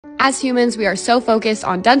As humans, we are so focused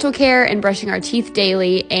on dental care and brushing our teeth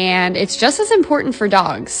daily, and it's just as important for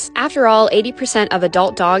dogs. After all, 80% of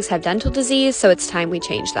adult dogs have dental disease, so it's time we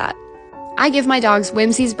change that. I give my dogs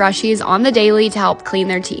WHIMZEES Brushzees on the daily to help clean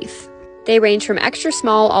their teeth. They range from extra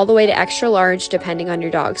small all the way to extra large depending on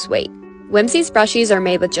your dog's weight. WHIMZEES Brushzees are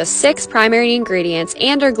made with just 6 primary ingredients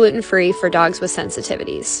and are gluten-free for dogs with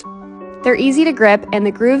sensitivities. They're easy to grip, and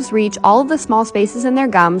the grooves reach all of the small spaces in their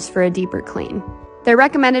gums for a deeper clean. They're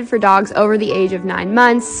recommended for dogs over the age of 9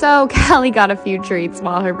 months, so Callie got a few treats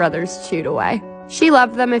while her brothers chewed away. She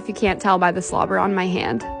loved them, if you can't tell by the slobber on my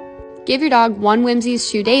hand. Give your dog 1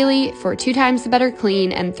 WHIMZEES chew daily for 2 times the better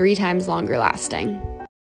clean and 3 times longer lasting.